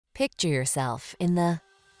Picture yourself in the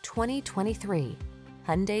 2023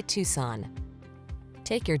 Hyundai Tucson.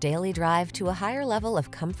 Take your daily drive to a higher level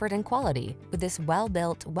of comfort and quality with this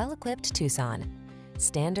well-built, well-equipped Tucson.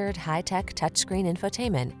 Standard high-tech touchscreen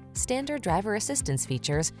infotainment, standard driver assistance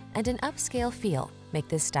features, and an upscale feel make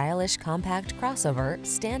this stylish compact crossover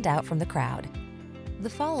stand out from the crowd. The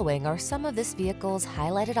following are some of this vehicle's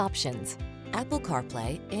highlighted options: Apple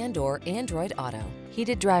CarPlay and/or Android Auto,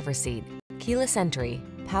 heated driver's seat, keyless entry,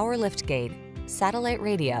 power liftgate, satellite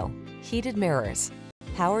radio, heated mirrors,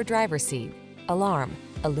 power driver's seat, alarm,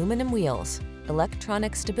 aluminum wheels,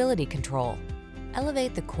 electronic stability control.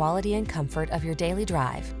 Elevate the quality and comfort of your daily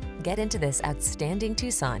drive. Get into this outstanding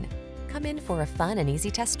Tucson. Come in for a fun and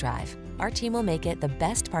easy test drive. Our team will make it the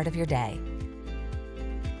best part of your day.